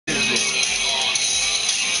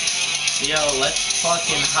Yo, let's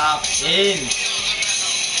fucking hop in.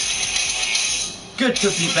 Good to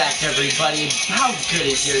be back, everybody. How good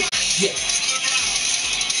is your shit?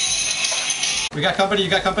 We got company, you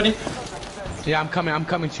got company? Yeah, I'm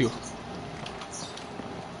coming to you.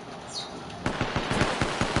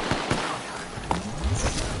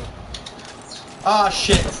 Oh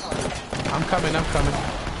shit. I'm coming.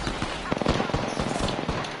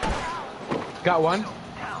 Got one.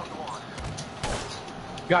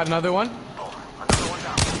 Got another one.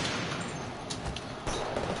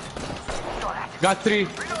 Got three.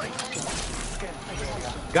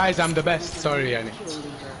 Guys, I'm the best. Sorry, Yanni.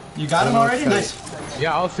 You got him already? Nice.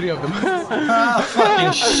 Yeah, all three of them. Ah,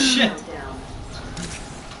 fucking shit.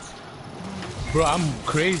 Bro, I'm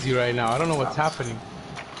crazy right now. I don't know what's happening.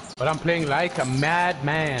 But I'm playing like a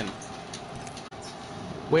madman.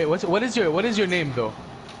 Wait, what is your name though?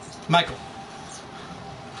 Michael.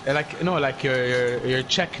 Like your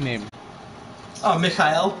Czech name. Oh,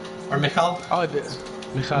 Mikhail or Michal. Oh,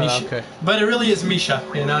 Misha, okay. But it really is Misha,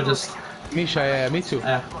 you know, just Misha, yeah, me too.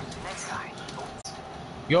 Yeah.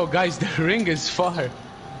 Yo, guys, the ring is far.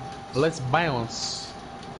 Let's bounce.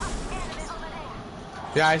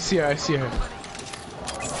 Yeah, I see her.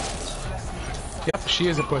 Yep, she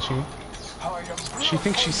is approaching me. She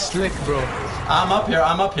thinks she's slick, bro. I'm up here.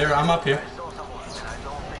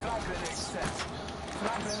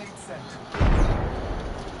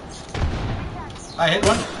 I hit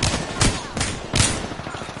one.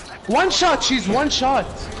 One shot, she's one shot.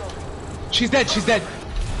 She's dead.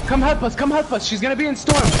 Come help us. She's gonna be in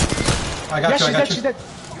storm. I got you. She's dead.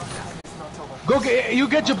 Go get, you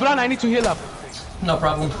get Jibran, I need to heal up. No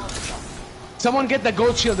problem. Someone get the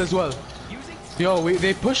gold shield as well. Yo,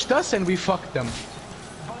 they pushed us and we fucked them.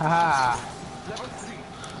 Ah.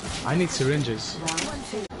 I need syringes.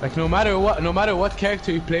 Like no matter what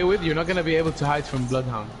character you play with, you're not gonna be able to hide from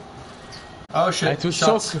Bloodhound. Oh shit! It was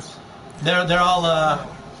shots. so. They're all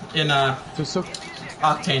in So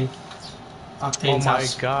Octane. Octane's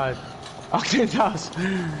house. Oh my god. Octane's house.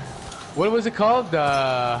 What was it called?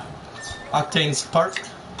 Octane's park.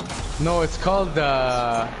 No, it's called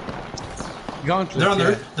Gauntlet. They're on the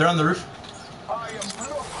roof. They're on the roof.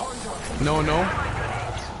 No.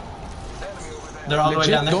 They're all the way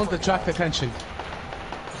down there. Don't attract attention.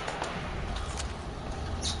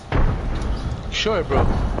 Sure, bro.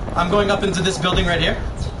 I'm going up into this building right here.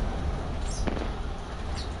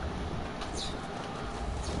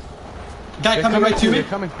 Guy coming right to me.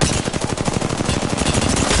 Coming.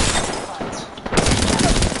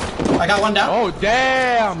 I got one down. Oh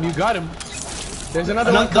damn! You got him. There's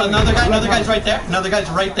another one coming. Another guy's right there. Another guy's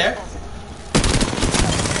right there.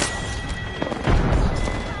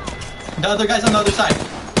 The other guy's on the other side.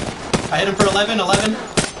 I hit him for 11.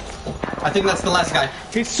 I think that's the last guy.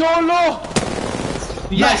 He's so low.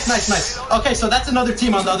 Yes. Nice. Okay, so that's another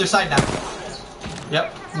team on the other side now.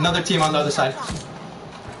 Yep, another team on the other side.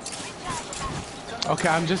 Okay,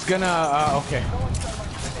 I'm just gonna. Okay.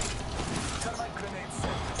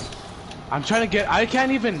 I'm trying to get. I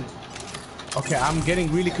can't even. Okay, I'm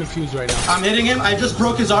getting really confused right now. I'm hitting him. I just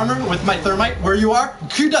broke his armor with my thermite. Where you are?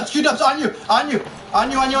 Q-dubs on you. I'm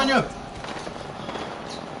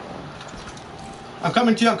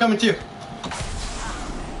coming to you.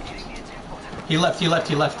 He left.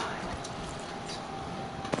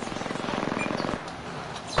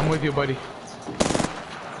 I'm with you, buddy.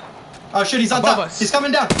 Oh shit, he's on Above top. us. He's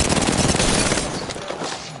coming down.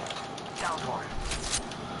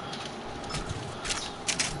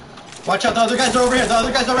 Watch out, the other guys are over here. The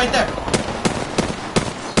other guys are right there.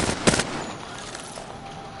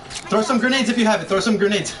 Throw some grenades if you have it. Throw some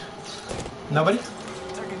grenades. Nobody?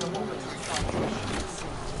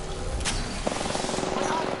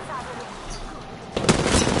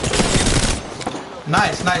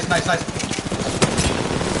 Nice.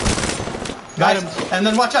 Guys, and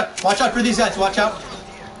then watch out for these guys, watch out.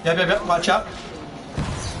 Yep, watch out.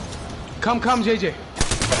 Come, JJ.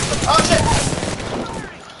 Oh shit!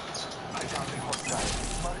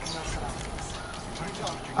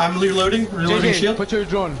 I'm reloading JJ, shield. put your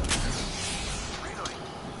drone.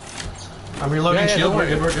 I'm reloading shield, we're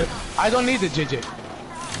good. I don't need it, JJ.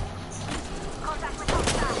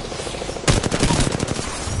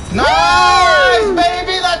 Nice,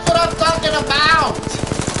 baby, that's what I'm talking about!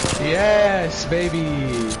 Yes, baby.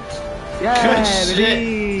 Yeah, good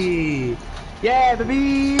baby. Shit. Yeah,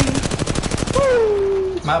 baby.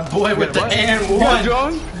 Woo. My boy with the and one.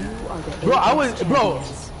 Bro,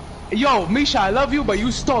 yo, Misha, I love you, but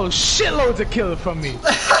you stole shitloads of kills from me.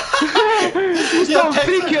 You stole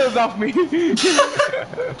 3 kills off me.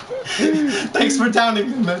 Thanks for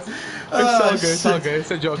downing me, man. It's all good. It's all good.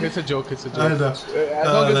 It's a joke. It's a joke. It's a joke. I know. As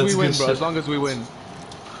long as we win, bro. Shit. As long as we win.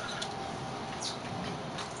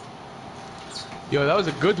 Yo, that was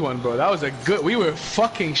a good one, bro. That was a good. We were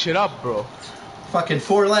fucking shit up, bro. Fucking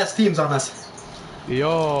 4 last teams on us.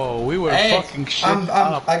 Yo, we were fucking shit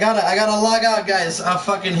up. I gotta log out, guys. I'll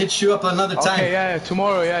fucking hit you up another time. Okay, yeah,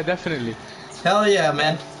 tomorrow, yeah, definitely. Hell yeah,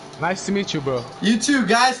 man. Nice to meet you, bro. You too,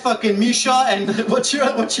 guys. Fucking Misha and what's your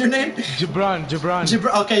name? Jibran.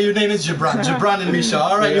 Okay, your name is Jibran. Jibran and Misha.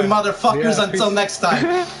 All right, you motherfuckers. Yeah, until peace. next time.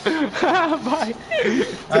 Bye.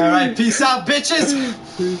 All right, peace out, bitches.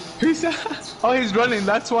 Peace out. Oh, he's running.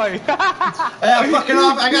 That's why. Yeah, fucking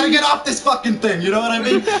off. I gotta get off this fucking thing. You know what I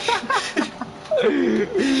mean?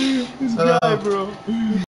 This guy, bro.